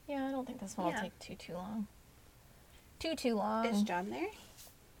think this one will take too long. Too long. Is John there?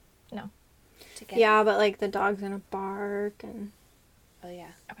 No. Yeah, but like the dog's gonna bark and Oh yeah.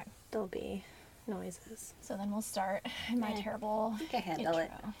 Okay. there'll be noises. So then we'll start my terrible I can handle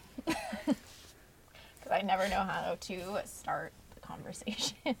it. Because I never know how to start the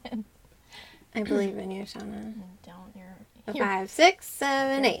conversation. I believe in you, Shauna. Don't. A 5, 6,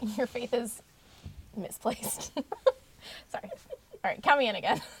 7, 8. Your faith is misplaced. Sorry. All right, count me in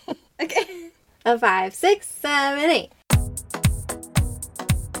again. Okay. A 5, 6, 7, 8.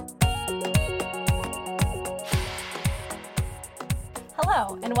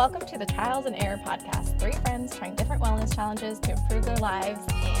 Hello, and welcome to the Trials and Error podcast. 3 friends trying different wellness challenges to improve their lives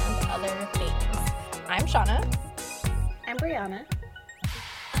and other things. I'm Shauna. I'm Brianna.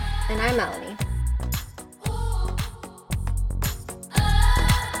 And I'm Melanie.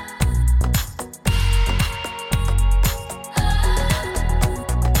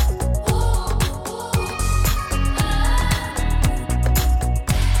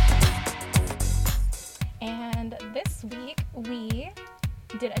 And this week we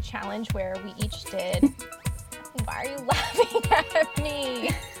did a challenge where we each did. Why are you laughing at me?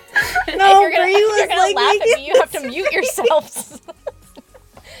 No, if you're gonna laugh at me, you have to mute yourselves.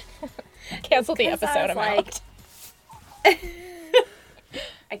 Cancel the episode. I'm out.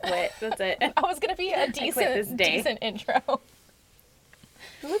 I quit. That's it. I was gonna be a decent intro.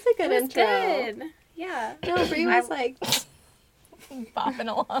 It was a good intro. Good. Yeah. No, Brie was like Bopping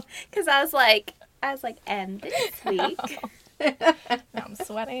along. Because I was like, and this week. Now I'm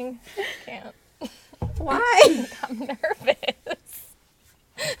sweating. Can't. why? I'm nervous.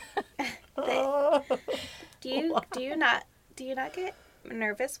 Do you not get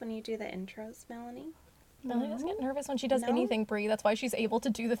nervous when you do the intros, Melanie? Melanie doesn't get nervous when she does anything, Brie. That's why she's able to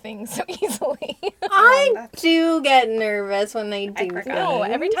do the things so easily. I do get nervous when I do things. No,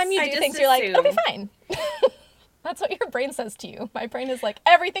 every time you I do just things, you're like, it'll be assume. fine. That's what your brain says to you. My brain is like,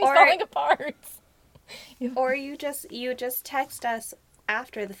 everything's falling apart. Or you just text us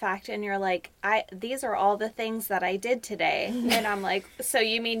after the fact and you're like, these are all the things that I did today. And I'm like, so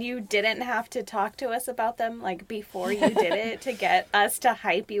you mean you didn't have to talk to us about them like before you did it to get us to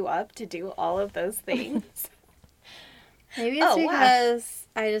hype you up to do all of those things? Maybe it's because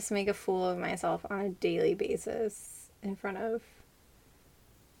I just make a fool of myself on a daily basis in front of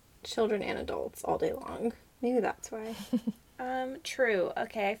children and adults all day long. Maybe that's why. True.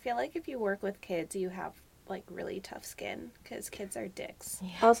 Okay, I feel like if you work with kids, you have like really tough skin because kids are dicks.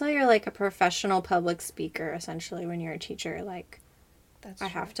 Yeah. Also, you're like a professional public speaker, essentially, when you're a teacher. Like, That's I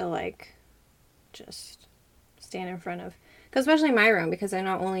true. have to, like, just stand in front of... Because especially my room, because I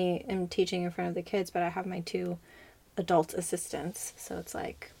not only am teaching in front of the kids, but I have my 2 adult assistants. So it's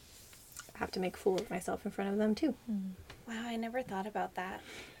like, I have to make a fool of myself in front of them, too. Wow, I never thought about that.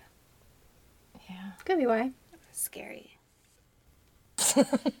 Yeah. Could be why. Scary.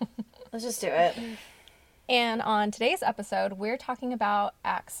 Let's just do it. And on today's episode, we're talking about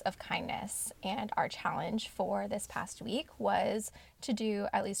acts of kindness. And our challenge for this past week was to do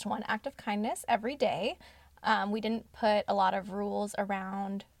at least 1 act of kindness every day. We didn't put a lot of rules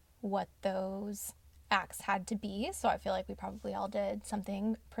around what those acts had to be. So I feel like we probably all did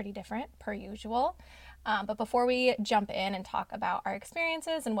something pretty different per usual. But before we jump in and talk about our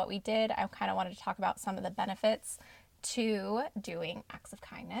experiences and what we did, I kind of wanted to talk about some of the benefits to doing acts of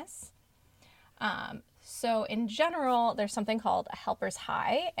kindness. So in general, there's something called a helper's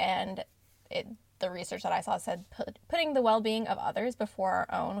high, and the research that I saw said putting the well-being of others before our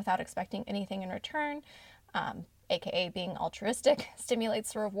own without expecting anything in return, aka being altruistic,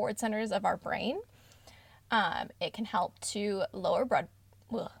 stimulates the reward centers of our brain. It can help to lower blood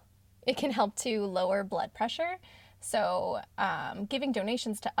pressure. So giving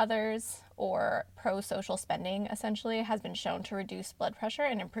donations to others or pro-social spending essentially has been shown to reduce blood pressure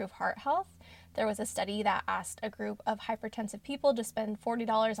and improve heart health. There was a study that asked a group of hypertensive people to spend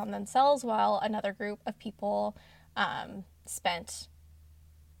 $40 on themselves while another group of people spent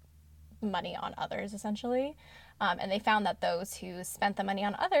money on others essentially. And they found that those who spent the money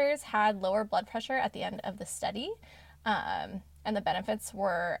on others had lower blood pressure at the end of the study. And the benefits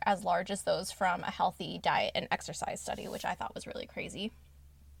were as large as those from a healthy diet and exercise study, which I thought was really crazy.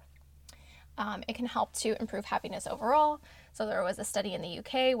 It can help to improve happiness overall. So there was a study in the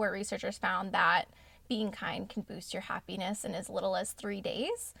UK where researchers found that being kind can boost your happiness in as little as 3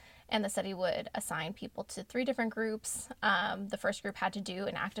 days. And the study would assign people to 3 different groups. The first group had to do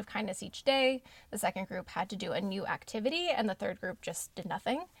an act of kindness each day. The second group had to do a new activity. And the third group just did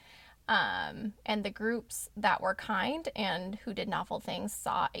nothing. And the groups that were kind and who did novel things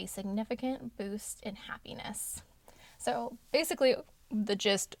saw a significant boost in happiness. So basically the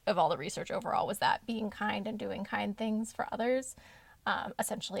gist of all the research overall was that being kind and doing kind things for others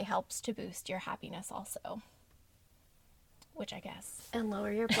essentially helps to boost your happiness also. Which I guess. And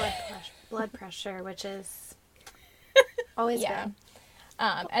lower your blood pressure, which is always good.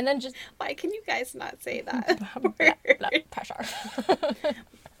 And then just Why can you guys not say that? blood pressure.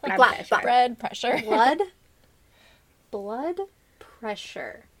 Blood Blood pressure. pressure. Blood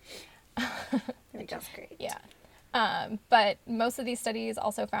pressure. Which is great. Yeah. But most of these studies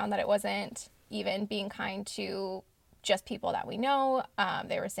also found that it wasn't even being kind to just people that we know.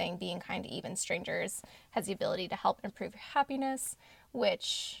 They were saying being kind to even strangers has the ability to help improve your happiness,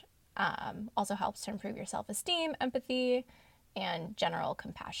 which also helps to improve your self-esteem, empathy, and general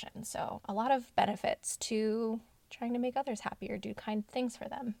compassion. So a lot of benefits to trying to make others happy or do kind things for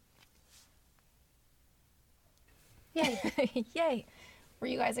them. Yay. Yay. Were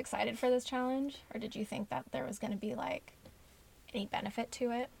you guys excited for this challenge? Or did you think that there was going to be like any benefit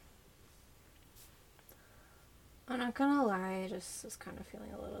to it? I'm not gonna lie, I just was kind of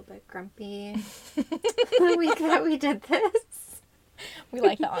feeling a little bit grumpy the week that we did this. We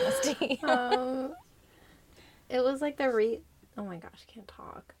like the honesty. It was like oh my gosh, I can't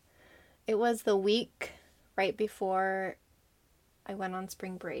talk. It was the week right before I went on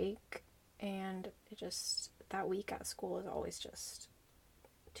spring break, and that week at school is always just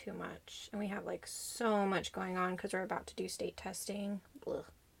too much. And we have like so much going on because we're about to do state testing. Ugh.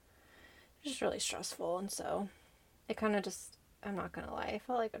 It's just really stressful, and so it kind of just, I'm not gonna lie, I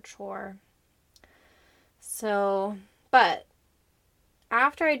felt like a chore. So, but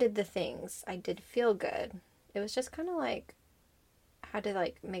after I did the things, I did feel good. It was just kind of like, I had to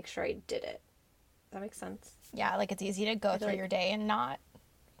like make sure I did it. Does that make sense? Yeah, like it's easy to go through like- your day and not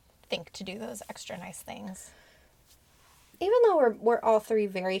think to do those extra nice things. Even though we're all three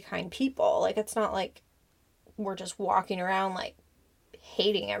very kind people, like it's not like we're just walking around like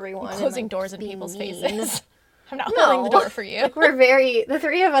hating everyone, Closing and, like, doors in being people's mean. faces. I'm not No. holding the door for you. Like the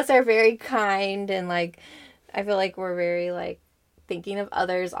three of us are very kind, and like I feel like we're very like thinking of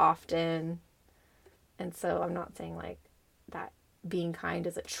others often. And so I'm not saying like that being kind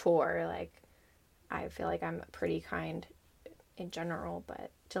is a chore. Like I feel like I'm pretty kind in general,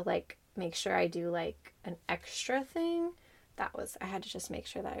 but to like make sure I do like an extra thing, I had to just make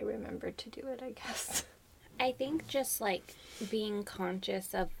sure that I remembered to do it, I guess. I think just like being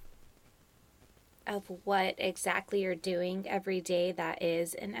conscious of what exactly you're doing every day that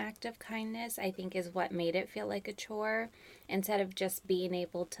is an act of kindness, I think is what made it feel like a chore, instead of just being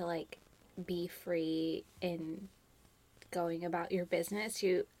able to like be free in going about your business.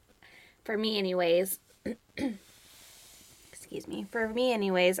 For me anyways, excuse me,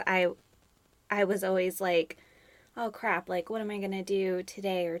 I was always like, oh crap, like what am I going to do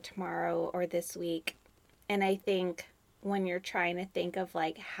today or tomorrow or this week? And I think when you're trying to think of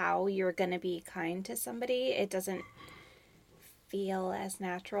like how you're going to be kind to somebody, it doesn't feel as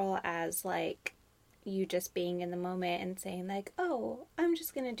natural as like you just being in the moment and saying like, oh, I'm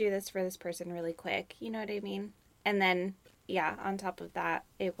just going to do this for this person really quick. You know what I mean? And then, yeah, on top of that,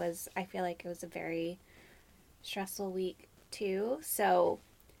 I feel like it was a very stressful week too. So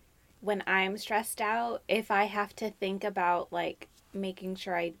when I'm stressed out, if I have to think about like making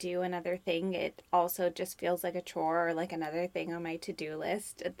sure I do another thing, it also just feels like a chore or like another thing on my to-do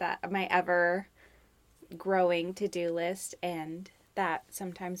list, my ever growing to-do list, and that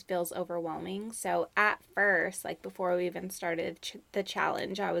sometimes feels overwhelming. So at first, like before we even started the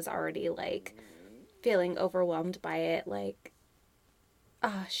challenge, I was already like feeling overwhelmed by it, like,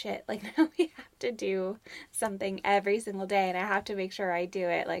 oh shit, like now we have to do something every single day and I have to make sure I do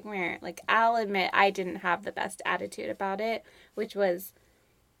it. Like I'll admit I didn't have the best attitude about it, which was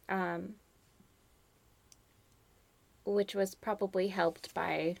probably helped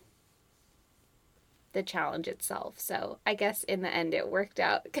by the challenge itself. So I guess in the end it worked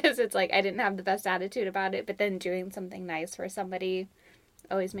out, because it's like I didn't have the best attitude about it, but then doing something nice for somebody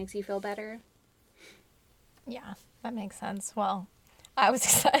always makes you feel better. Yeah, that makes sense. Well, I was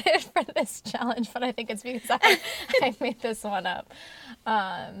excited for this challenge, but I think it's because I made this one up.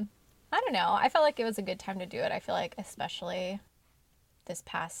 I don't know. I felt like it was a good time to do it. I feel like especially this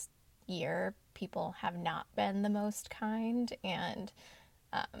past year, people have not been the most kind, and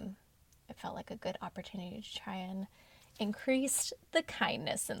it felt like a good opportunity to try and increase the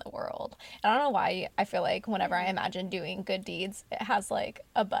kindness in the world. And I don't know why, I feel like whenever I imagine doing good deeds, it has like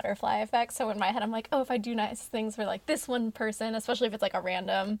a butterfly effect. So in my head, I'm like, oh, if I do nice things for like this one person, especially if it's like a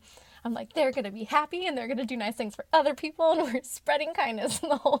random, I'm like, they're going to be happy and they're going to do nice things for other people, and we're spreading kindness in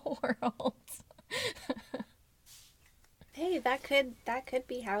the whole world. Hey, that could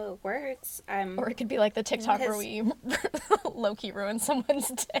be how it works. Or it could be like the TikTok where Because we low-key ruin someone's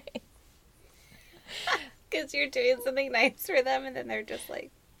day. you're doing something nice for them, and then they're just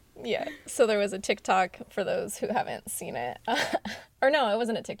like, Yeah. So there was a TikTok for those who haven't seen it. Or no, it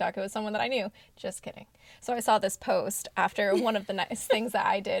wasn't a TikTok. It was someone that I knew. Just kidding. So I saw this post after one of the nice things that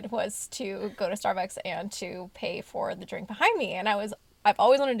I did was to go to Starbucks and to pay for the drink behind me. And I've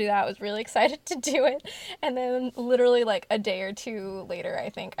always wanted to do that. I was really excited to do it. And then literally like a day or two later, I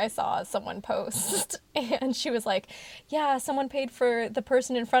think I saw someone post and she was like, yeah, someone paid for the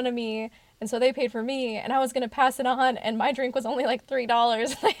person in front of me. And so they paid for me and I was going to pass it on. And my drink was only like $3.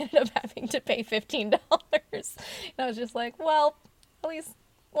 And I ended up having to pay $15. And I was just like, well, at least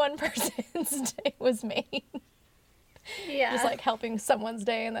one person's day was made. yeah. Just like helping someone's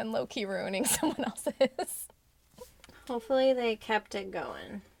day and then low key ruining someone else's. Hopefully they kept it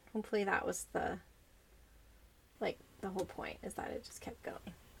going. Hopefully that was the whole point, is that it just kept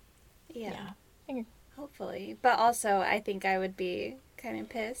going. Yeah. Yeah. Hopefully. But also, I think I would be kind of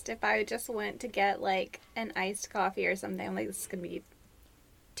pissed if I just went to get like an iced coffee or something. I'm like, this is going to be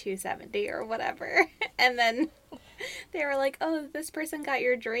 $2.70 or whatever. And then they were like, oh, this person got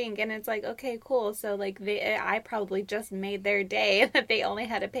your drink. And it's like, okay, cool. So like I probably just made their day that they only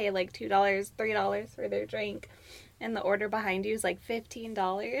had to pay like $2, $3 for their drink. And the order behind you is like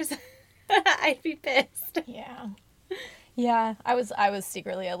 $15. I'd be pissed. Yeah. Yeah, I was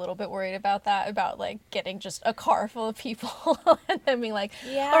secretly a little bit worried about that, about like getting just a car full of people and then being like,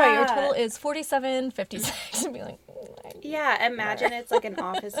 all right, your total is $47.56, and be like, Yeah, imagine it's like an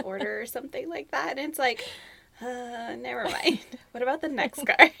office order or something like that, and it's like, never mind. What about the next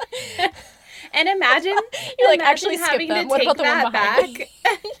car? And imagine you're like, actually skip having them. to What take about the that one behind back.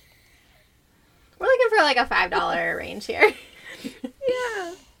 me? We're looking for like a $5 range here.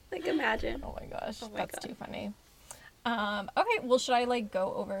 Yeah, like imagine. Oh my gosh, Oh my that's God. too funny. Okay, well, should I like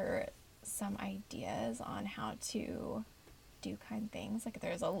go over some ideas on how to do kind things? Like,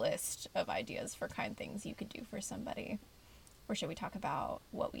 there's a list of ideas for kind things you could do for somebody. Or should we talk about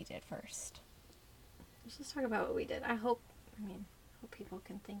what we did first? Let's just talk about what we did. I hope people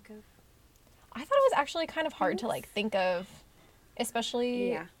can think of. I thought it was actually kind of hard to like think of,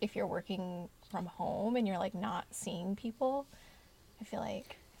 especially Yeah. if you're working from home and you're like not seeing people. I feel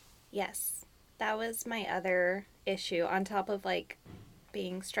like Yes, that was my other issue on top of like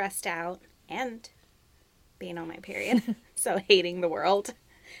being stressed out and being on my period, so hating the world.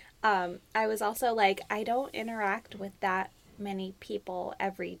 I was also like, I don't interact with that many people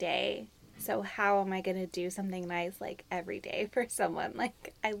every day. So how am I going to do something nice like every day for someone?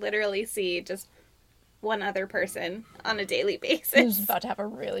 Like I literally see just one other person on a daily he's basis. about to have a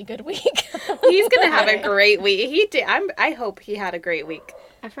really good week. He's going to have a great week. He did. I hope he had a great week.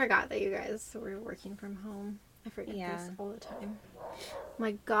 I forgot that you guys were working from home. I forget Yeah. this all the time.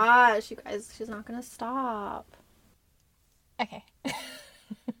 My gosh, you guys, she's not gonna stop. Okay.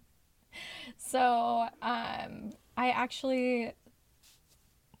 So, I actually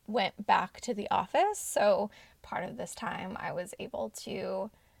went back to the office. So, part of this time I was able to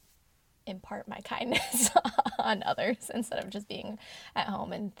impart my kindness on others instead of just being at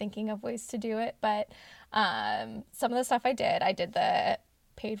home and thinking of ways to do it. But some of the stuff I did the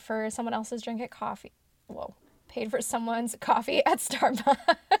paid for someone else's drink at coffee. Whoa. Paid for someone's coffee at Starbucks.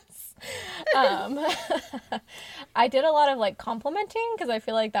 I did a lot of like complimenting because I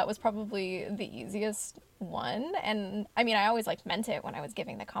feel like that was probably the easiest one. And I mean, I always like meant it when I was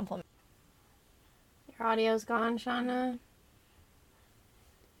giving the compliment. Your audio's gone, Shauna.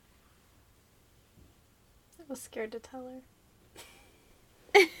 I was scared to tell her.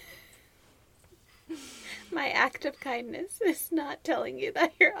 My act of kindness is not telling you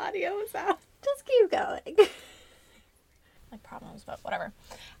that your audio is out. Just keep going. Like problems, but whatever.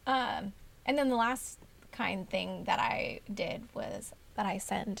 And then the last kind thing that I did was that I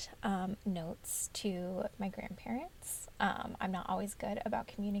sent notes to my grandparents. I'm not always good about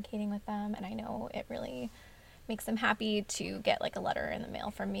communicating with them, and I know it really makes them happy to get like a letter in the mail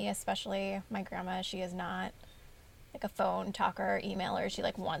from me, especially my grandma. She is not like a phone talker or emailer. She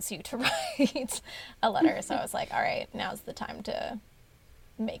like wants you to write a letter. So I was like, all right, now's the time to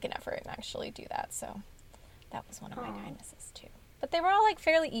make an effort and actually do that. So that was one of my kindnesses too. But they were all like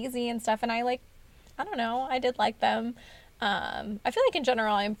fairly easy and stuff, and I don't know, I did like them. I feel like in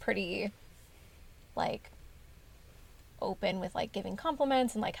general I'm pretty like open with like giving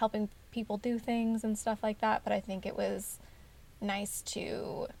compliments and like helping people do things and stuff like that, but I think it was nice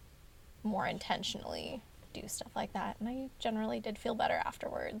to more intentionally do stuff like that. And I generally did feel better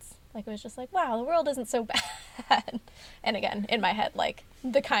afterwards. Like, it was just like, wow, the world isn't so bad. And again, in my head, like,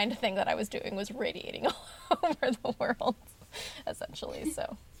 the kind of thing that I was doing was radiating all over the world, essentially.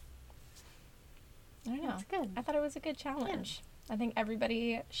 So, I don't know. That's good. I thought it was a good challenge. I think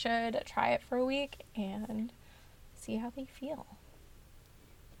everybody should try it for a week and see how they feel.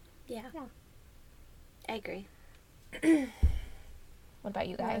 Yeah. I agree. What about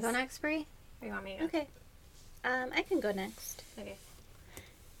you You want guys? to go next, Brie? Or you want me to go? Okay. I can go next. Okay.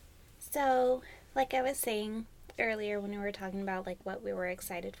 So, like I was saying earlier when we were talking about like what we were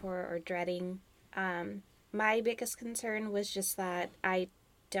excited for or dreading, my biggest concern was just that I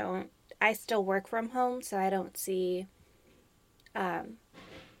still work from home, so I don't see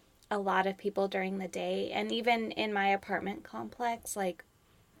a lot of people during the day. And even in my apartment complex, like,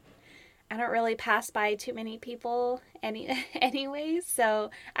 I don't really pass by too many people anyways.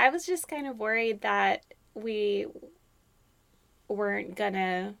 So I was just kind of worried that we weren't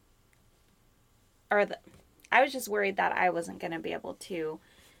gonna, I was just worried that I wasn't gonna be able to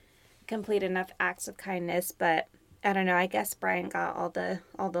complete enough acts of kindness. But I don't know, I guess Brian got all the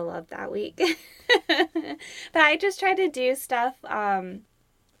love that week. But I just tried to do stuff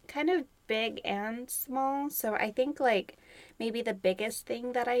kind of big and small. So I think like maybe the biggest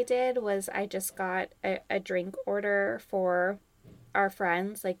thing that I did was I just got a drink order for our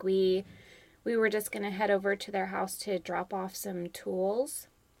friends. Like we were just going to head over to their house to drop off some tools.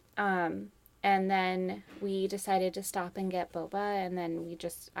 And then we decided to stop and get boba, and then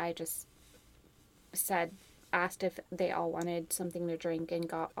I just asked if they all wanted something to drink and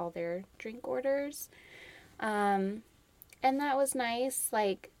got all their drink orders. And that was nice.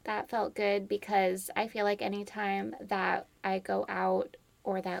 Like, that felt good because I feel like anytime that I go out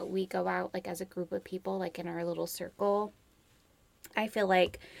or that we go out, like, as a group of people, like, in our little circle, I feel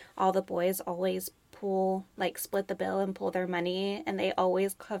like all the boys always split the bill and pull their money, and they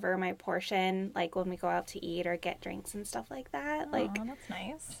always cover my portion, like, when we go out to eat or get drinks and stuff like that. Like, oh, that's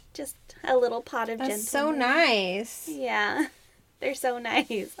nice. just a little pot of That's gentleman. so nice. Yeah. They're so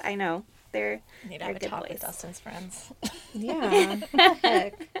nice. I know. Need to have a good talk boys. with Dustin's friends. Yeah.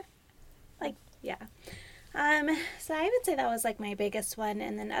 Heck. Yeah. So I would say that was like my biggest one.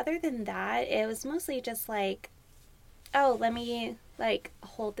 And then other than that, it was mostly just like, oh, let me like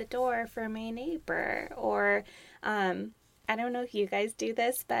hold the door for my neighbor. Or, I don't know if you guys do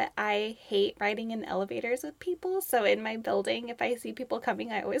this, but I hate riding in elevators with people. So in my building, if I see people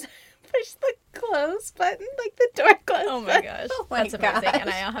coming, I always push the close button, like the door close Oh my button. gosh. my That's amazing. gosh. And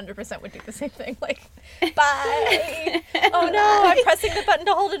I 100% would do the same thing. Like, bye. Oh no, I'm pressing the button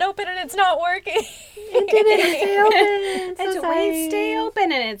to hold it open and it's not working. It didn't stay open. And So to wait, stay sorry. open,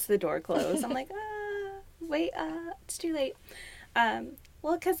 and it's the door closed. I'm like, wait, it's too late.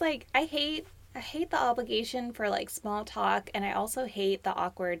 Well, because like I hate the obligation for like small talk, and I also hate the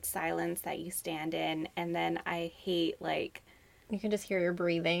awkward silence that you stand in, and then I hate like, You can just hear your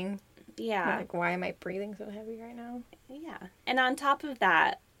breathing. yeah, Like, why am I breathing so heavy right now? yeah. And on top of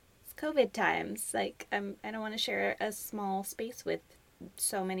that, it's COVID times. Like, I don't want to share a small space with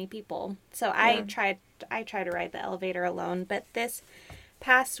so many people. So I tried to ride the elevator alone, but this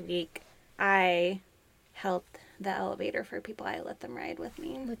past week I held the elevator for people. I let them ride with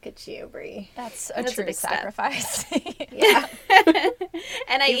me. Look at you, Brie. That's a That's a true big step. sacrifice. Yeah.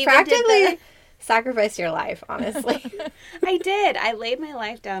 And I You even practically did sacrificed your life, honestly, I did. I laid my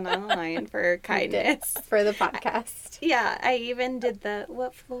life down on the line for kindness. for the podcast. Yeah, I even did the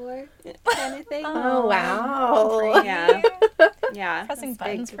what floor kind of thing. Oh, wow. Yeah. Yeah. Pressing it's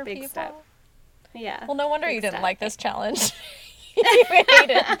buttons big, for big people. step. Yeah. Well, no wonder Big you didn't step. like this challenge. You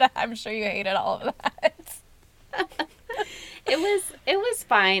hated that. I'm sure you hated all of that. It was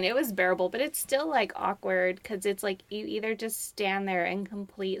fine. It was bearable, but it's still like awkward because it's like you either just stand there in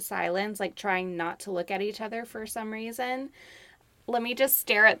complete silence, like trying not to look at each other for some reason. Let me just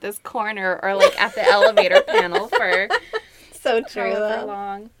stare at this corner or like at the elevator panel for So true, however though.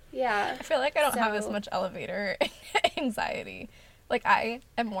 long. Yeah. I feel like I don't have as So- much elevator anxiety. Like, I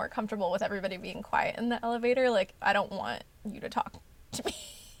am more comfortable with everybody being quiet in the elevator. Like, I don't want you to talk to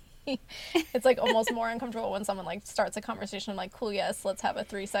me. It's like almost more uncomfortable when someone like starts a conversation. I'm like, cool, yes, let's have a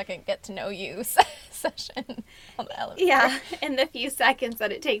 3-second get to know you session on the elevator. Yeah, in the few seconds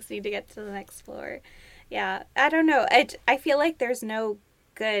that it takes me to get to the next floor. Yeah, I don't know. I feel like there's no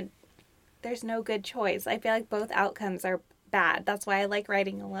good choice. I feel like both outcomes are bad. That's why I like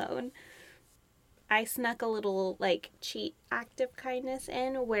riding alone. I snuck a little like cheat act of kindness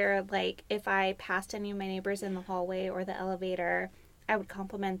in where like if I passed any of my neighbors in the hallway or the elevator, I would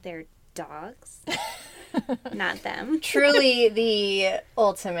compliment their dogs. not them. Truly the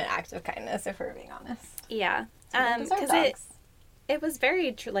ultimate act of kindness, if we're being honest. Yeah. Those are Because dogs. it was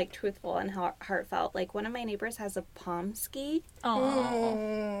very truthful and heartfelt. Like, one of my neighbors has a Pomsky,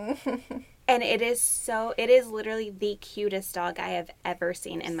 Oh, and it is literally the cutest dog I have ever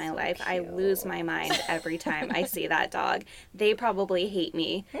seen in my life. I lose my mind every time I see that dog. They probably hate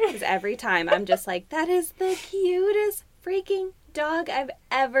me because every time I'm just like, that is the cutest freaking dog I've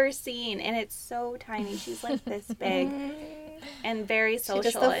ever seen, and it's so tiny. She's like this big and very social.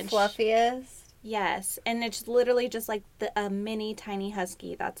 She's just the and fluffiest. yes, and it's literally just like a mini tiny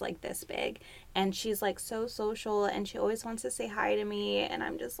husky that's like this big, and she's like so social, and she always wants to say hi to me, and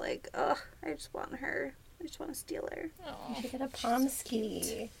I'm just like, ugh, I just want her. I just want to steal her. oh. You should get a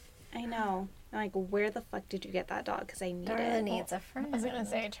Pomsky. I know. I'm like, where the fuck did you get that dog? Because I need Darla it. needs a I friend. was gonna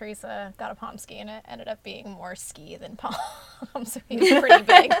say Teresa got a Pomsky and it ended up being more ski than Pom, so he was pretty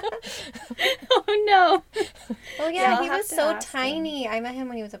big. Oh no. Oh Yeah, yeah, I'll he have was to so ask him. tiny. I met him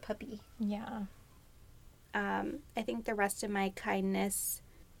when he was a puppy. Yeah. I think the rest of my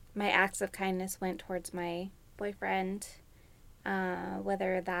acts of kindness went towards my boyfriend.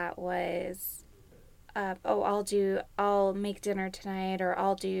 Whether that was, I'll make dinner tonight, or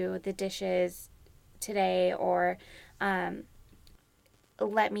I'll do the dishes today, or,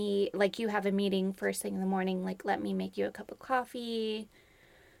 let me, like, you have a meeting first thing in the morning, like, let me make you a cup of coffee.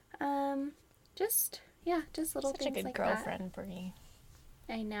 Just little Such a things good like girlfriend, Brie.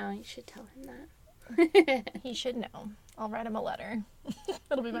 that. I know, you should tell him that. He should know. I'll write him a letter.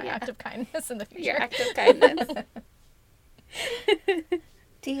 It'll be my Yeah. act of kindness in the future. Your act of kindness.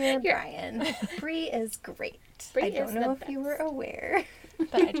 Dear Brian, Bree is great. Bree I don't is know the if you were aware.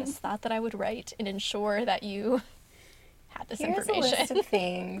 But I just thought that I would write and ensure that you had this Here's a information. list of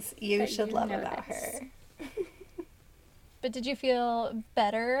things you That should you love about notice. her. But did you feel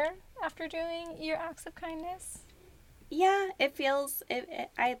better after doing your acts of kindness? Yeah, it feels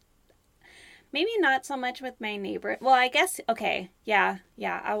I maybe not so much with my neighbor. Well, I guess okay. Yeah,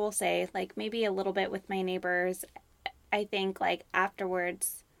 I will say like maybe a little bit with my neighbors. I think like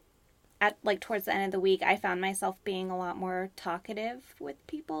afterwards at like towards the end of the week, I found myself being a lot more talkative with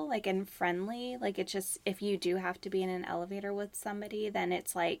people, like and friendly. Like it's just if you do have to be in an elevator with somebody, then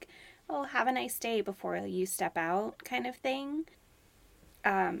it's like, "Oh, have a nice day before you step out," kind of thing.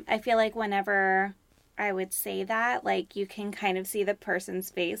 I feel like whenever I would say that, like you can kind of see the person's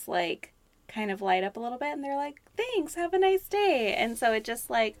face like kind of light up a little bit and they're like, "Thanks, have a nice day." And so it just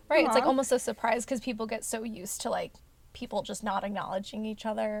like Right, it's like aw. almost a surprise because people get so used to like people just not acknowledging each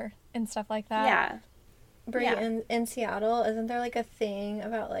other and stuff like that. Yeah. Brie, Yeah. in Seattle, isn't there like a thing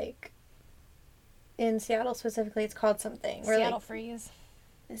about like in Seattle specifically? It's called something. Where, Seattle like, freeze.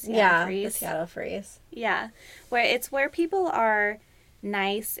 The Seattle yeah, freeze. the Seattle freeze. Yeah. Where people are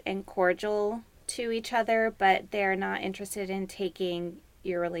nice and cordial to each other, but they're not interested in taking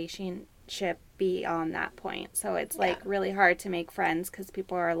your relationship beyond that point. So it's like really hard to make friends because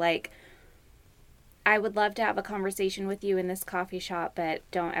people are like, I would love to have a conversation with you in this coffee shop, but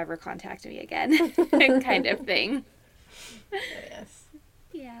don't ever contact me again, kind of thing. Yes.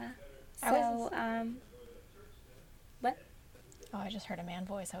 Yeah. I was- So, what? Oh, I just heard a man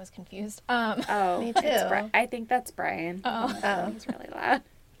voice. I was confused. Oh, Me it's too. I think that's Brian. Oh. Oh. It's really loud.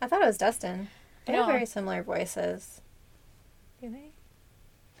 I thought it was Dustin. They have Yeah. very similar voices. Do they?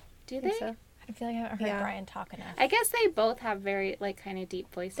 Do I they? think so. I feel like I haven't heard Yeah. Brian talk enough. I guess they both have very like kind of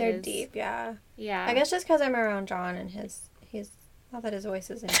deep voices. They're deep, yeah. Yeah. I guess just because I'm around John and he's not that his voice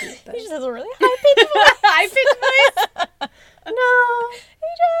isn't deep, but He just has a really high pitched voice. I picked voice. no.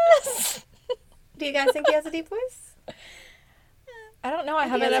 He just. Do you guys think he has a deep voice? I don't know. I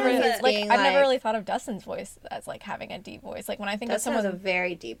think haven't it ever is like being I've never like- really thought of Dustin's voice as like having a deep voice. Like when I think Dustin of has someone, a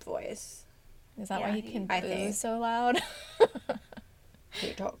very deep voice. is that Yeah, why he can I boo think. so loud?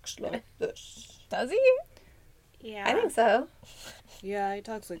 He talks like this. Does he? Yeah. I think so. Yeah, he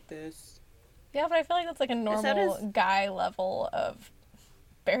talks like this. Yeah, but I feel like that's like a normal does- guy level of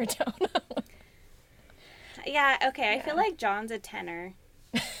baritone. Yeah. Okay. I feel like John's a tenor.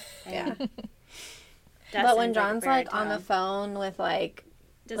 Yeah. Dustin's But when a John's like on the baritone. phone with like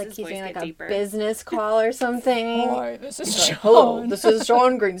Does like his he's voice doing get like a deeper? business call or something. Boy, this is He's John. like, hello, this is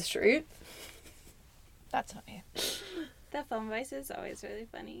John Greenstreet. That's funny. The phone voice is always really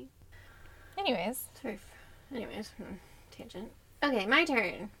funny. Anyways, Sorry. Anyways, tangent. Okay, my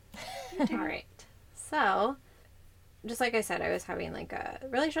turn. All right. So, just like I said, I was having like a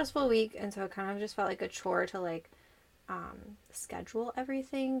really stressful week, and so it kind of just felt like a chore to like schedule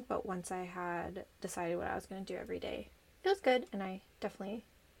everything. But once I had decided what I was going to do every day, it was good, and I definitely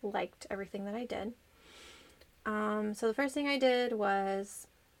liked everything that I did. So the first thing I did was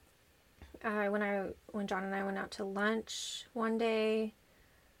when John and I went out to lunch one day,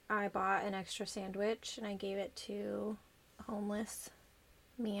 I bought an extra sandwich and I gave it to a homeless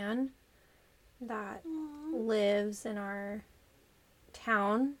man that lives in our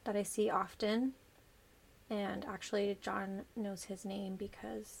town that I see often. And actually, John knows his name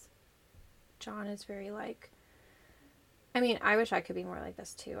because John is very like, I mean, I wish I could be more like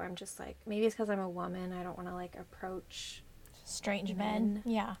this too. I'm just like, maybe it's because I'm a woman. I don't want to like approach Strange men.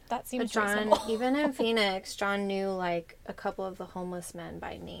 Yeah, that But seems John, reasonable. even in Phoenix, John knew like a couple of the homeless men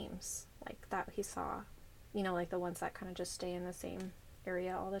by names, like that he saw, you know, like the ones that kind of just stay in the same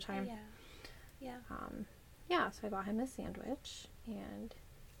area all the time. Yeah. Yeah. So I bought him a sandwich, and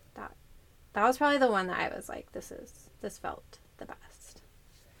that was probably the one that I was like, this felt the best.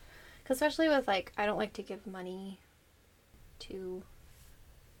 'Cause especially with like, I don't like to give money to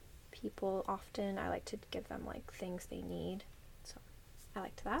people often. I like to give them like things they need. So I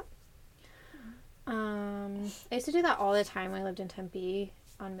liked that. I used to do that all the time when I lived in Tempe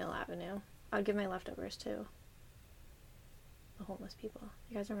on Mill Avenue. I would give my leftovers to the homeless people.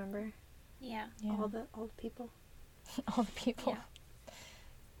 You guys remember? Yeah. Yeah. All the people? All the people.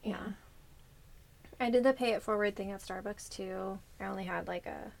 Yeah. I did the pay it forward thing at Starbucks too. I only had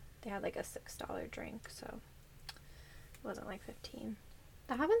they had like a $6 drink, so it wasn't like 15.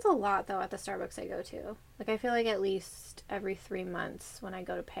 That happens a lot though at the Starbucks I go to. Like I feel like at least every 3 months when I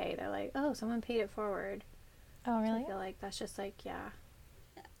go to pay, they're like, "Oh, someone paid it forward." Oh, So really? I feel like that's just like, yeah.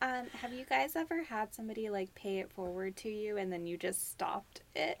 Have you guys ever had somebody like pay it forward to you and then you just stopped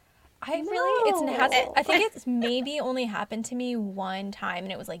it? I think it's maybe only happened to me one time,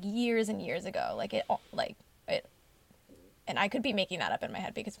 and it was like years and years ago. And I could be making that up in my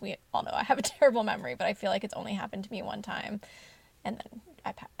head because we all know I have a terrible memory, but I feel like it's only happened to me one time, and then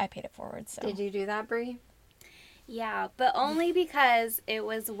I paid it forward. So Did you do that, Brie? Yeah, but only because it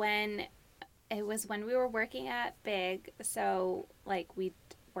was when we were working at Big, so like we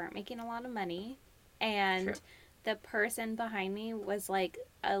weren't making a lot of money, and True. the person behind me was like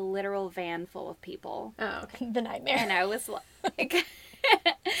a literal van full of people, Oh, okay. the nightmare. and I was like,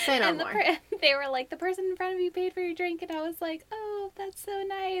 Say no and more. they were like, the person in front of you paid for your drink, and I was like, oh, that's so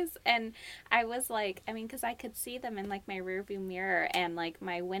nice. And I was like, I mean, because I could see them in like my rearview mirror, and like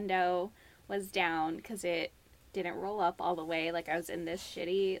my window was down because it didn't roll up all the way. Like I was in this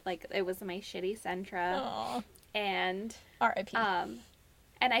shitty, like it was my shitty Sentra, Aw. and R.I.P.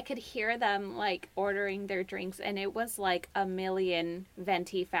 and I could hear them like ordering their drinks, and it was like a million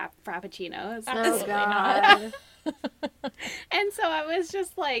venti frappuccinos. Oh, Absolutely God. And so I was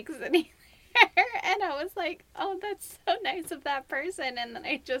just like sitting there, and I was like, oh, that's so nice of that person. And then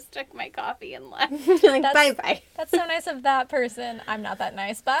I just took my coffee and left. Like, That's- bye-bye. That's so nice of that person. I'm not that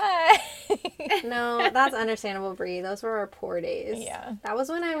nice. Bye. No, that's understandable, Brie. Those were our poor days. Yeah. That was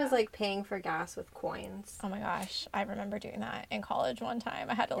when I was like paying for gas with coins. Oh my gosh, I remember doing that in college one time.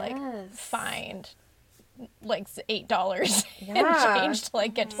 I had to like Yes. find like $8 Yeah. and change to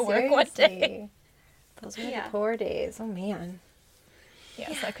like get to work one day. Seriously. Those were Yeah. the poor days. Oh man.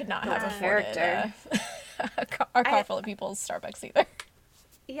 Yes, I could not That's have a afforded character. a car full of people's Starbucks either.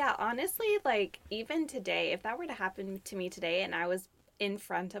 Yeah, honestly, like even today, if that were to happen to me today and I was in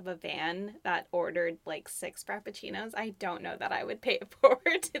front of a van that ordered like 6 frappuccinos, I don't know that I would pay it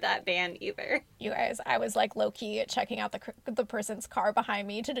forward to that van either. You guys, I was like low key checking out the person's car behind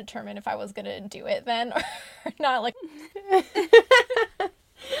me to determine if I was gonna do it then or not. Like,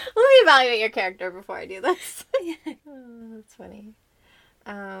 Let me evaluate your character before I do this. Oh, that's funny.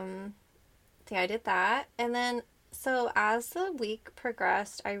 So yeah, I did that. And then, so as the week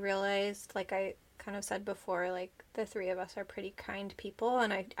progressed, I realized, like I kind of said before, like the 3 of us are pretty kind people,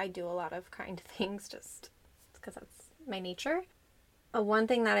 and I do a lot of kind things just because that's my nature. One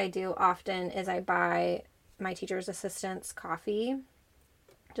thing that I do often is I buy my teacher's assistants coffee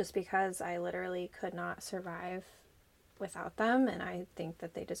just because I literally could not survive without them, and I think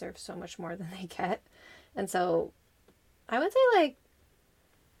that they deserve so much more than they get. And so I would say like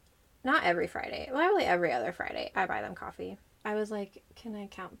not every Friday, probably every other Friday, I buy them coffee. I was like, can I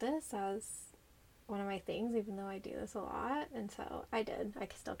count this as one of my things, even though I do this a lot? And so I did. I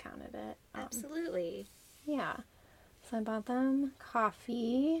still counted it. Absolutely. Yeah. So I bought them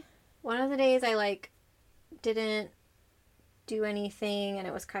coffee. One of the days I like didn't do anything, and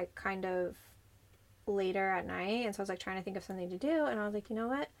it was kind of later at night, and so I was like trying to think of something to do, and I was like, you know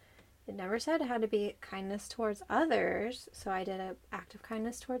what? It never said it had to be kindness towards others, so I did an act of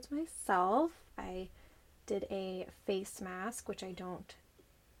kindness towards myself. I did a face mask, which I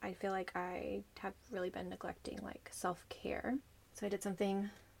feel like I have really been neglecting like self-care. So I did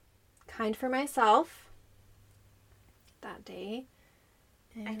something kind for myself that day.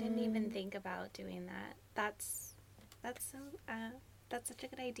 I didn't even think about doing that. That's so that's such a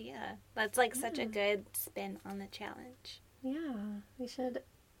good idea. That's like such a good spin on the challenge. Yeah, we should.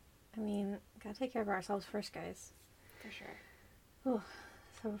 I mean, gotta take care of ourselves first, guys. For sure. Oh,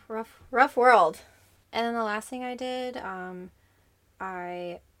 so rough world. And then the last thing I did,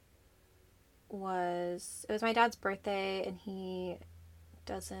 it was my dad's birthday, and he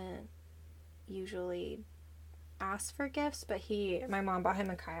doesn't usually ask for gifts, but my mom bought him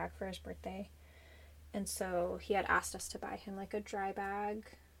a kayak for his birthday. And so he had asked us to buy him like a dry bag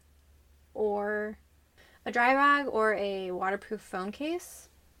or a waterproof phone case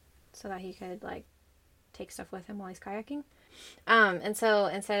so that he could like take stuff with him while he's kayaking. And so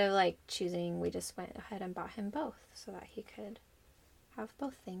instead of like choosing, we just went ahead and bought him both so that he could have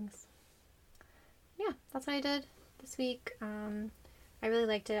both things. Yeah, that's what I did this week. I really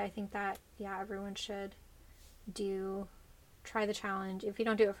liked it. I think that, yeah, everyone should try the challenge. If you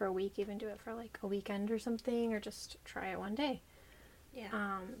don't do it for a week, even do it for like a weekend or something, or just try it one day.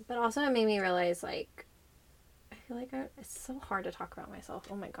 Yeah. But also it made me realize, like, I feel like it's so hard to talk about myself.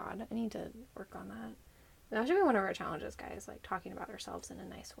 Oh my God, I need to work on that. That should be one of our challenges, guys, like talking about ourselves in a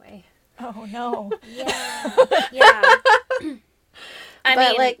nice way. Oh no. Yeah. Yeah. I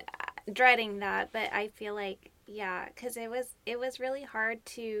mean, like, dreading that, but I feel like, yeah, because it was really hard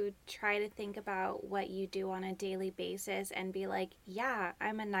to try to think about what you do on a daily basis and be like, yeah,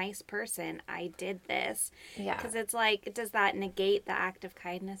 I'm a nice person, I did this. Yeah. Because it's like, does that negate the act of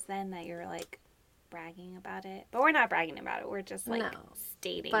kindness then, that you're like bragging about it? But we're not bragging about it, we're just like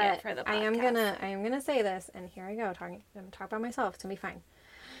stating it for the podcast. I am gonna say this, and here I go, I'm gonna talk about myself. It's gonna be fine.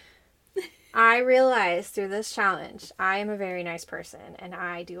 I realized through this challenge, I am a very nice person, and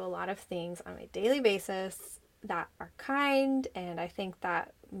I do a lot of things on a daily basis that are kind, and I think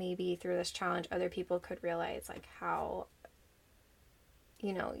that maybe through this challenge, other people could realize like how,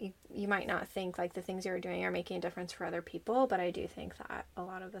 you know, you might not think like the things you're doing are making a difference for other people, but I do think that a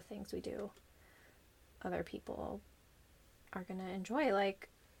lot of the things we do, other people are gonna enjoy. Like,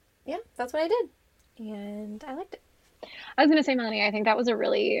 yeah, that's what I did, and I liked it. I was going to say, Melanie, I think that was a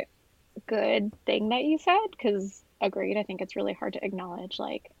really good thing that you said, because agreed, I think it's really hard to acknowledge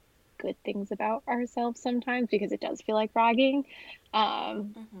like good things about ourselves sometimes because it does feel like bragging. But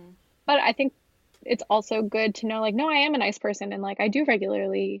I think it's also good to know like, no, I am a nice person, and like I do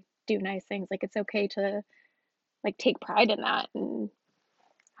regularly do nice things. Like it's okay to like take pride in that. And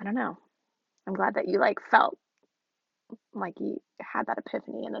I don't know, I'm glad that you like felt like you had that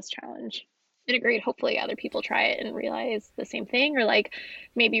epiphany in this challenge. And agreed, hopefully other people try it and realize the same thing, or like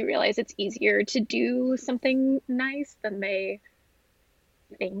maybe realize it's easier to do something nice than they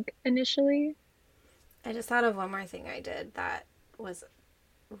think initially. I just thought of one more thing I did that was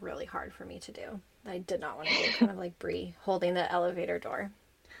really hard for me to do. I did not want to do, kind of like Brie holding the elevator door.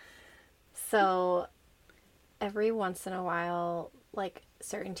 So every once in a while, like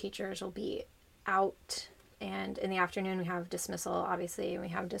certain teachers will be out, and in the afternoon we have dismissal, obviously, and we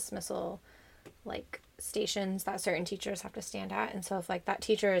have dismissal like stations that certain teachers have to stand at. And so if like that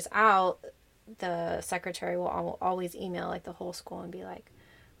teacher is out, the secretary will always email like the whole school and be like,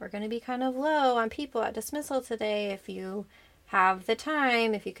 we're going to be kind of low on people at dismissal today. If you have the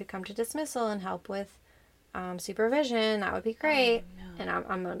time, if you could come to dismissal and help with supervision, that would be great. Oh, no. And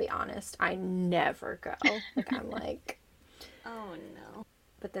I'm going to be honest, I never go. Like I'm like, oh no.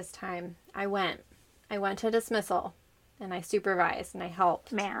 But this time I went to dismissal and I supervised and I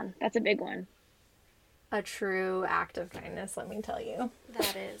helped. Man, that's a big one. A true act of kindness, let me tell you.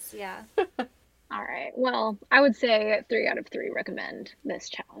 That is, yeah. All right. Well, I would say 3 out of 3 recommend this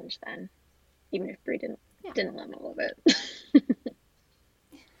challenge then, even if Brie didn't love all of it.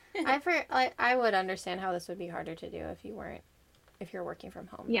 I would understand how this would be harder to do if you're working from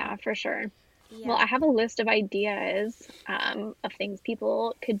home. Yeah, for sure. Yeah. Well, I have a list of ideas of things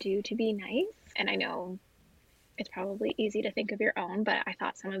people could do to be nice, and I know it's probably easy to think of your own, but I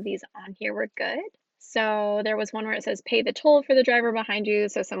thought some of these on here were good. So there was one where it says pay the toll for the driver behind you.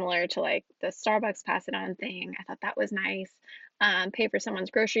 So similar to like the Starbucks pass it on thing. I thought that was nice. Pay for someone's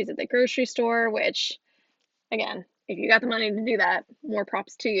groceries at the grocery store, which again, if you got the money to do that, more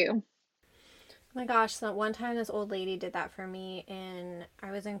props to you. Oh my gosh, so one time this old lady did that for me, and I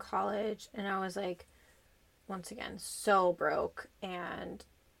was in college, and I was like, once again, so broke, and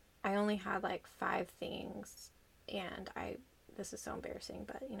I only had like 5 things, and this is so embarrassing,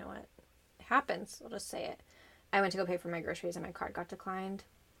 but you know what? Happens. I'll just say it. I went to go pay for my groceries and my card got declined,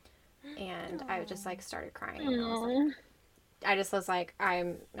 and I just like started crying. And I just was like,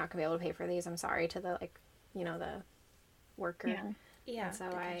 I'm not gonna be able to pay for these. I'm sorry to the like, you know, the worker. Yeah. And so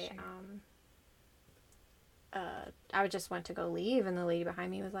I just went to go leave, and the lady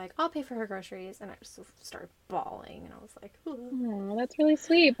behind me was like, I'll pay for her groceries. And I just started bawling, and I was like, ooh. Oh, that's really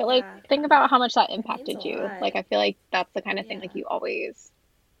sweet. But like, Yeah. think about how much that It means impacted a you. lot. Like, I feel like that's the kind of thing like Yeah. you always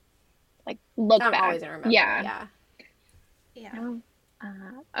like look I'm back. always going to remember. Yeah. Yeah. No.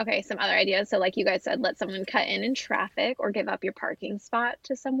 Okay, some other ideas. So, like you guys said, let someone cut in traffic or give up your parking spot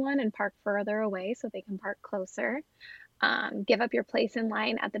to someone and park further away so they can park closer. Give up your place in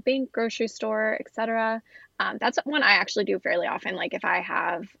line at the bank, grocery store, etc. That's one I actually do fairly often. Like if I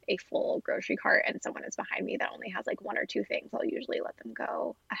have a full grocery cart and someone is behind me that only has like one or two things, I'll usually let them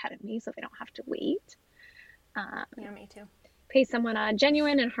go ahead of me so they don't have to wait. Yeah, me too. Pay someone a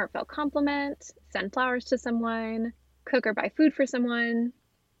genuine and heartfelt compliment, send flowers to someone, cook or buy food for someone.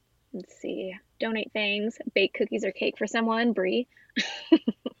 Let's see, donate things, bake cookies or cake for someone, Brie.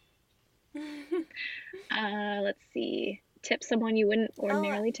 Let's see, tip someone you wouldn't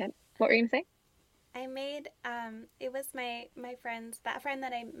ordinarily tip. What were you gonna say? I made it was my friend's, that friend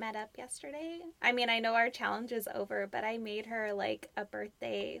that I met up yesterday. I mean, I know our challenge is over, but I made her like a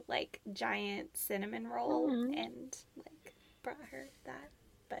birthday like giant cinnamon roll Aw. and like brought her that.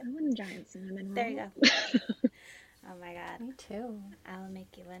 But I want a giant cinnamon roll. there you go. Oh my god. Me too. I'll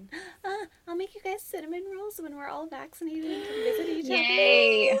make you one. I'll make you guys cinnamon rolls when we're all vaccinated and can visit each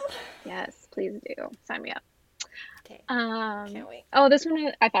Yay. other. Yes, please do. Sign me up. Okay. Can't wait. Oh, this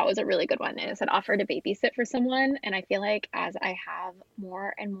one I thought was a really good one. And it said offer to babysit for someone. And I feel like as I have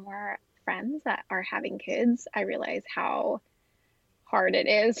more and more friends that are having kids, I realize how hard it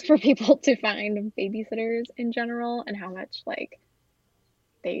is for people to find babysitters in general and how much like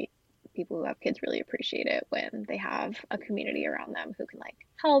people who have kids really appreciate it when they have a community around them who can like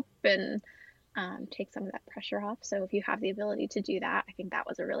help and take some of that pressure off. So if you have the ability to do that, I think that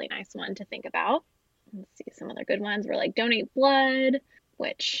was a really nice one to think about. Let's see, some other good ones were like donate blood,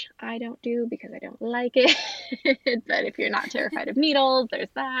 which I don't do because I don't like it. But if you're not terrified of needles, there's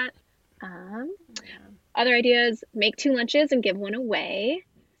that. Other ideas, make 2 lunches and give one away.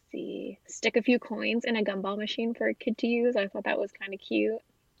 Let's see, stick a few coins in a gumball machine for a kid to use. I thought that was kind of cute.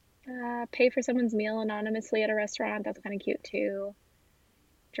 Pay for someone's meal anonymously at a restaurant. That's kind of cute too.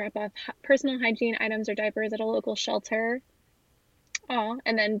 Drop off personal hygiene items or diapers at a local shelter. Oh,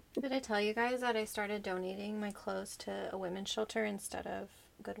 and then Did I tell you guys that I started donating my clothes to a women's shelter instead of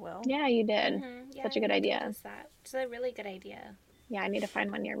Goodwill? yeah, you did. Yeah, Such a good you idea. told us that. It's a really good idea. Yeah, I need to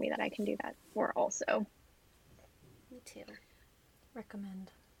find one near me that I can do that for also. Me too.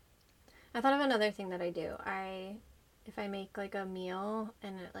 Recommend. I thought of another thing that I do. If I make like a meal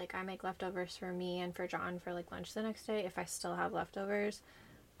and like I make leftovers for me and for John for like lunch the next day, if I still have leftovers,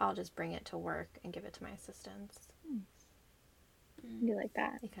 I'll just bring it to work and give it to my assistants You like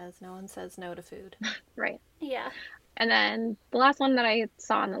that, because no one says no to food. right? Yeah. And then the last one that I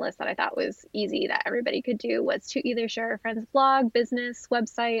saw on the list that I thought was easy that everybody could do was to either share a friend's blog, business,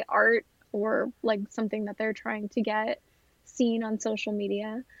 website, art, or like something that they're trying to get seen on social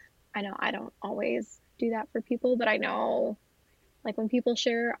media. I know I don't always do that for people, but I know like when people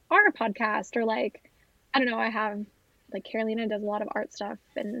share our podcast or like, I don't know, I have like Carolina does a lot of art stuff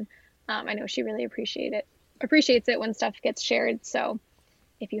and I know she really appreciates it when stuff gets shared. So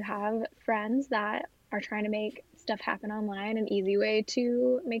if you have friends that are trying to make stuff happen online, an easy way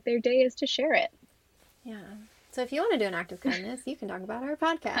to make their day is to share it. Yeah. So if you want to do an act of kindness, you can talk about our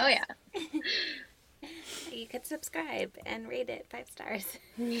podcast. Oh yeah. You could subscribe and rate it 5 stars.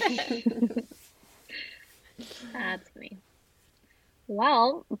 That's funny.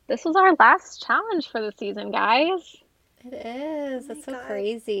 Well, this was our last challenge for the season, guys. It is. Oh It's my so God.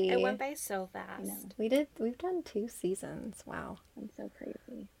 crazy. It went by so fast. know. We've done 2 seasons. Wow. I'm so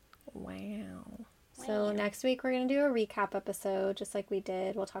crazy. Wow. So next week we're going to do a recap episode just like we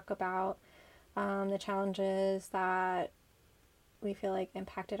did. We'll talk about the challenges that we feel like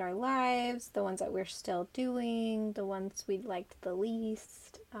impacted our lives, the ones that we're still doing, the ones we liked the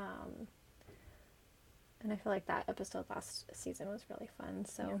least. And I feel like that episode last season was really fun.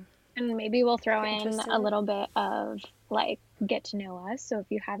 So And maybe we'll throw If you're in interested. a little bit of like get to know us. So if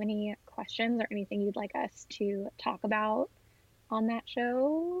you have any questions or anything you'd like us to talk about on that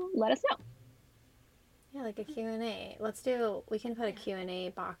show, let us know. yeah, like a Q&A. We can put a Q&A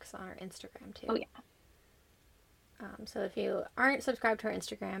box on our Instagram too. Oh yeah. So if you aren't subscribed to our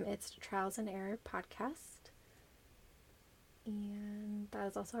Instagram, it's Trials and Error Podcast. And that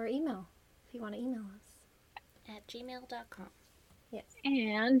is also our email, if you want to email us. At gmail.com. Yes.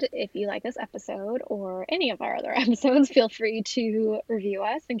 And if you like this episode or any of our other episodes, feel free to review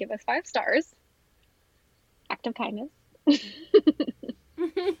us and give us 5 stars. Act of kindness. Pay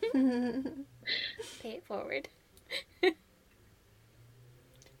it forward.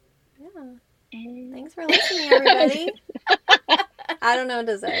 Yeah. And Thanks for listening, everybody. I don't know what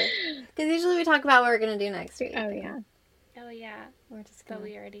to say. Because usually we talk about what we're going to do next week. oh yeah. Oh yeah, We're just but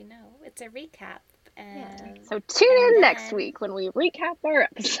going we already know. It's a recap. And So tune in And next then- week when we recap our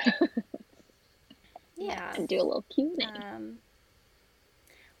episode yeah. and do a little Q&A.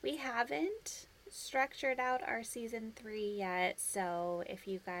 We haven't structured out our season 3 yet, so if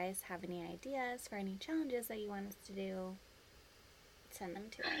you guys have any ideas for any challenges that you want us to do, send them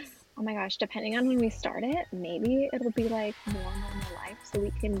to us. Oh my gosh, depending on when we start it, maybe it'll be like more normal life so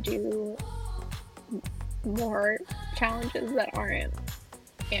we can do more challenges that aren't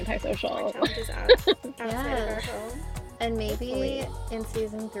antisocial. More challenges outside of our Yes. home. And maybe Hopefully. in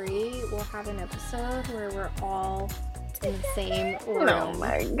season 3, we'll have an episode where we're all in the same room. Oh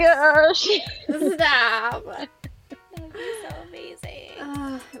my gosh. Stop. That would be so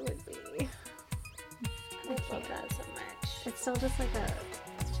amazing. It would be. I love that so much. It's still just like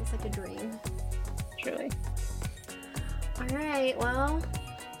a dream. Truly. All right, well,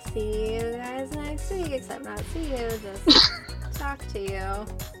 see you guys next week. Except not see you, just talk to you.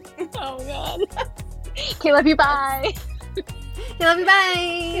 Oh god. Okay, love you, bye. Love you,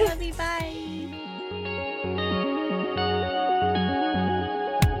 bye. Love you, bye.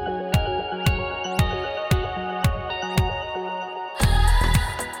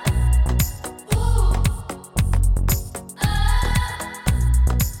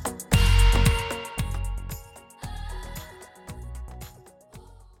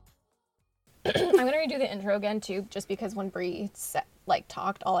 I'm gonna redo the intro again too, just because when Bree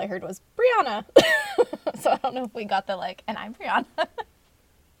talked, all I heard was Brianna. So I don't know if we got the and I'm Brianna.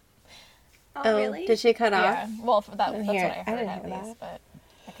 Oh, really? Did she cut Yeah, off? well, that's what hear I it. I heard didn't at hear least, but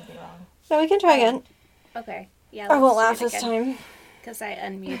I could be wrong. No, we can try again. Okay. Yeah. I won't laugh this time. Because I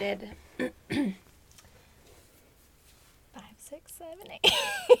unmuted. 5, 6, 7, 8.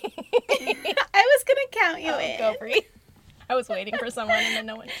 I was going to count you in. Go Bree. I was waiting for someone and then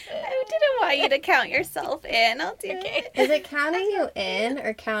no one did. I didn't want you to count yourself in. I'll do Okay. it. Is it counting you in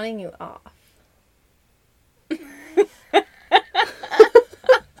or counting you off?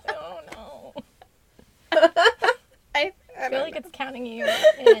 Oh no. I I feel like it's counting you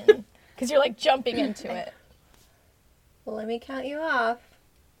in. Because you're jumping into it. Well, let me count you off.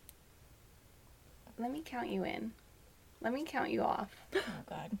 Let me count you in. Let me count you off. Oh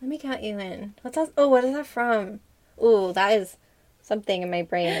god. Let me count you in. What's that? Oh, what is that from? Ooh, that is something in my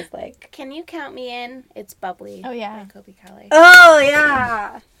brain is like. Can you count me in? It's Bubbly. Oh, yeah. By Kobe Calais. Oh,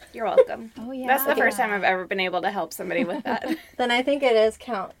 yeah. You're welcome. Oh yeah. That's the first time I've ever been able to help somebody with that. Then I think it is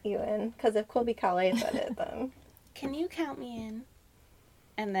count you in. Because if Colby Calais said it, then. Can you count me in?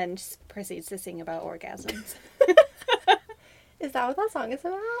 And then just proceeds to sing about orgasms. Is that what that song is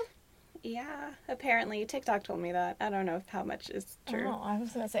about? Yeah, apparently TikTok told me that. I don't know how much is true. Oh, I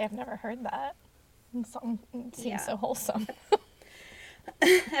was gonna say I've never heard that. The song seems Yeah. so wholesome.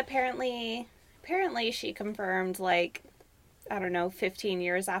 Apparently she confirmed, I don't know, 15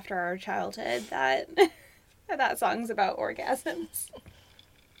 years after our childhood that that song's about orgasms.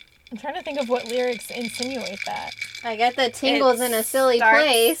 I'm trying to think of what lyrics insinuate that. I get the tingles It in a silly starts-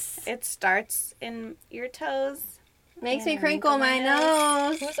 place. It starts in your toes. Makes me and crinkle my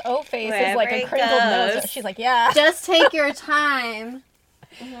nose. Whose O face is Wherever like a it crinkled nose? goes. She's like, yeah. Just take your time.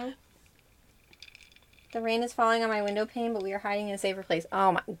 Mhm. The rain is falling on my window pane, but we are hiding in a safer place.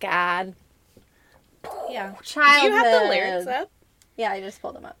 Oh my god. Yeah. Do Childhood. you have the lyrics up? Yeah, I just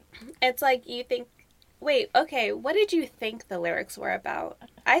pulled them up. It's like you think. Wait, okay. What did you think the lyrics were about?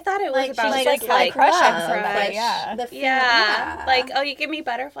 I thought it was Like, about she's just like, crush on love, somebody, like, yeah. the feel- yeah, like, oh, you give me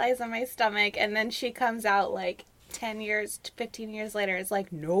butterflies on my stomach, and then she comes out 10 years, 15 years later. It's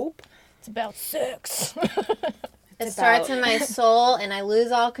like, nope. It's about sex. It starts in my soul, and I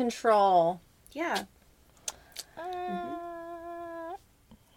lose all control. Yeah,